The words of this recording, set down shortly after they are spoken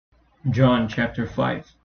John chapter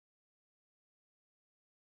 5.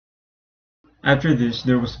 After this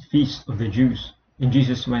there was a feast of the Jews, and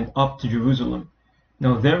Jesus went up to Jerusalem.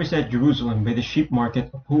 Now there is at Jerusalem by the sheep market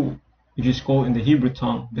a pool, which is called in the Hebrew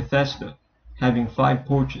tongue Bethesda, having 5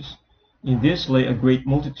 porches. In this lay a great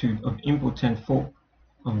multitude of impotent folk,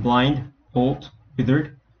 of blind, halt,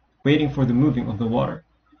 withered, waiting for the moving of the water.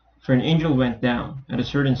 For an angel went down at a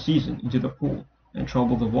certain season into the pool, and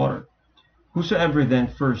troubled the water. Whosoever then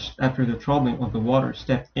first after the troubling of the water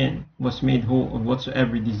stepped in was made whole of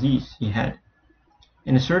whatsoever disease he had.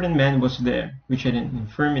 And a certain man was there, which had an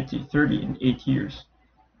infirmity 38 years.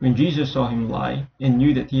 When Jesus saw him lie, and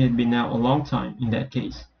knew that he had been now a long time in that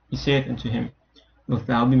case, he saith unto him, Wilt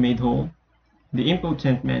thou be made whole? The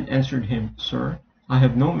impotent man answered him, Sir, I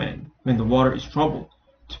have no man, when the water is troubled,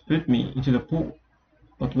 to put me into the pool.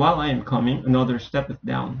 But while I am coming, another steppeth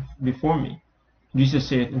down before me. Jesus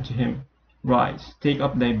saith unto him, Rise, take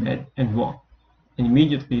up thy bed, and walk. And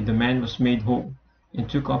immediately the man was made whole, and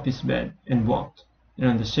took up his bed, and walked. And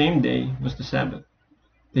on the same day was the Sabbath.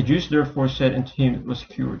 The Jews therefore said unto him that was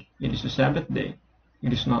cured, It is the Sabbath day,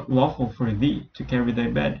 it is not lawful for thee to carry thy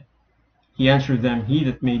bed. He answered them, He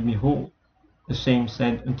that made me whole, the same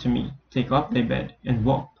said unto me, Take up thy bed, and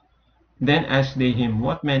walk. Then asked they him,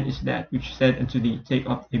 What man is that which said unto thee, Take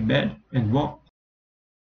up thy bed, and walk?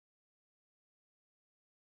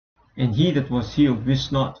 And he that was healed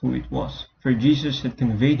wist not who it was, for Jesus had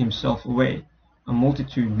conveyed himself away, a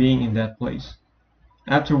multitude being in that place.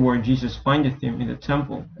 Afterward Jesus findeth him in the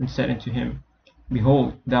temple, and said unto him,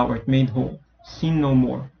 Behold, thou art made whole, sin no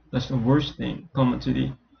more, lest a worse thing come unto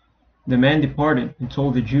thee. The man departed, and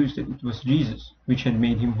told the Jews that it was Jesus which had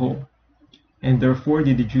made him whole. And therefore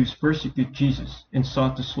did the Jews persecute Jesus, and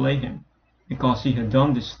sought to slay him, because he had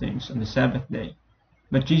done these things on the Sabbath day.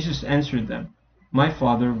 But Jesus answered them, My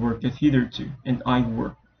Father worketh hitherto, and I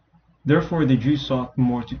work. Therefore the Jews sought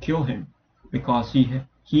more to kill him, because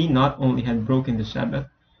he not only had broken the Sabbath,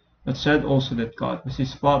 but said also that God was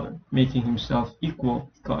his Father, making himself equal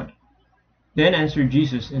with God. Then answered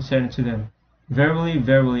Jesus and said unto them, Verily,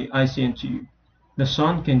 verily, I say unto you, the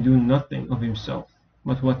Son can do nothing of himself,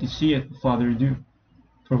 but what he seeth the Father do.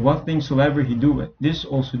 For what things soever he doeth, this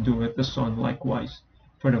also doeth the Son likewise.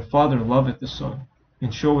 For the Father loveth the Son,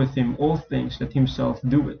 and showeth him all things that himself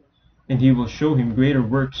doeth, and he will show him greater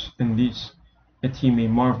works than these, that he may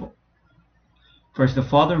marvel. For as the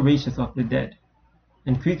Father raiseth up the dead,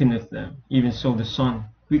 and quickeneth them, even so the Son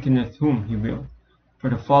quickeneth whom he will. For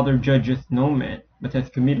the Father judgeth no man, but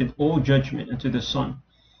hath committed all judgment unto the Son,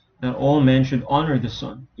 that all men should honor the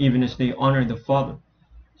Son, even as they honor the Father.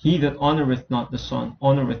 He that honoureth not the Son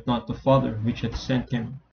honoureth not the Father which hath sent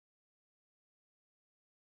him.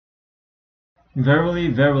 Verily,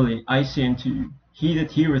 verily, I say unto you, he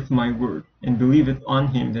that heareth my word, and believeth on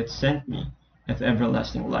him that sent me, hath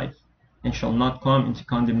everlasting life, and shall not come into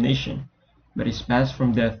condemnation, but is passed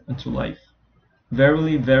from death unto life.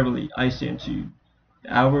 Verily, verily, I say unto you,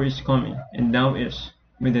 the hour is coming, and now is,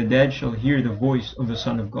 when the dead shall hear the voice of the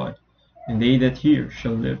Son of God, and they that hear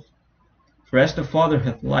shall live. For as the Father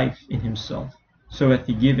hath life in himself, so hath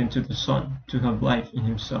he given to the Son to have life in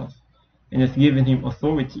himself, and hath given him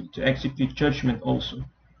authority to execute judgment also,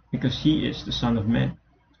 because he is the Son of Man.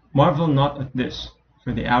 Marvel not at this,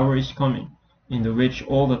 for the hour is coming, in the which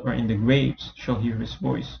all that are in the graves shall hear his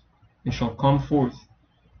voice, and shall come forth,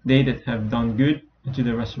 they that have done good unto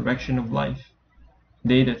the resurrection of life,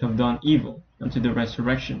 they that have done evil unto the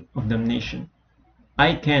resurrection of damnation.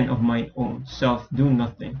 I can of mine own self do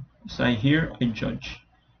nothing. As I hear, I judge,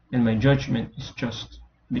 and my judgment is just,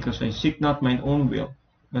 because I seek not mine own will,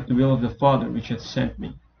 but the will of the Father which hath sent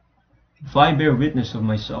me. If I bear witness of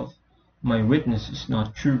myself, my witness is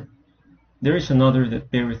not true. There is another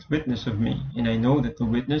that beareth witness of me, and I know that the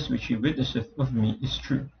witness which he witnesseth of me is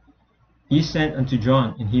true. He sent unto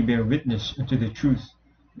John, and he bare witness unto the truth,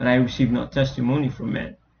 but I receive not testimony from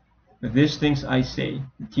man. But these things I say,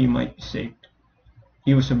 that he might be saved.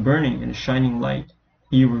 He was a burning and a shining light.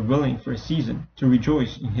 Ye were willing for a season to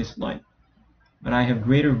rejoice in his light. But I have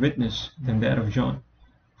greater witness than that of John.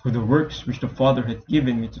 For the works which the Father hath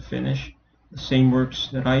given me to finish, the same works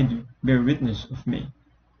that I do, bear witness of me,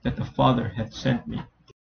 that the Father hath sent me.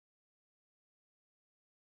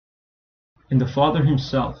 And the Father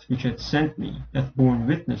himself which hath sent me hath borne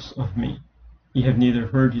witness of me. Ye have neither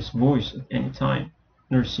heard his voice at any time,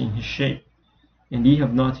 nor seen his shape. And ye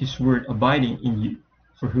have not his word abiding in you,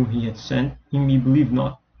 for whom he hath sent, him ye believe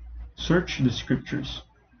not. Search the Scriptures,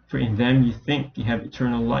 for in them ye think ye have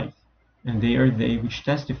eternal life, and they are they which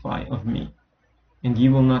testify of me. And ye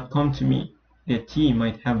will not come to me, that ye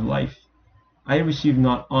might have life. I receive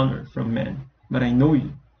not honor from men, but I know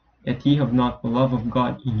you, yet ye have not the love of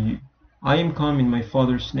God in you. I am come in my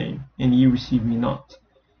Father's name, and ye receive me not.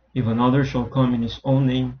 If another shall come in his own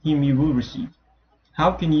name, him ye will receive.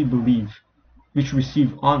 How can ye believe, which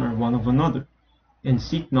receive honor one of another, and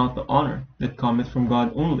seek not the honor that cometh from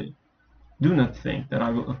God only? Do not think that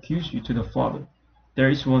I will accuse you to the Father. There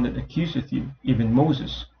is one that accuseth you, even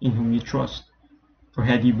Moses, in whom ye trust. For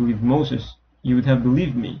had ye believed Moses, ye would have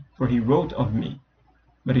believed me, for he wrote of me.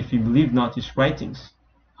 But if ye believe not his writings,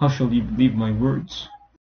 how shall ye believe my words?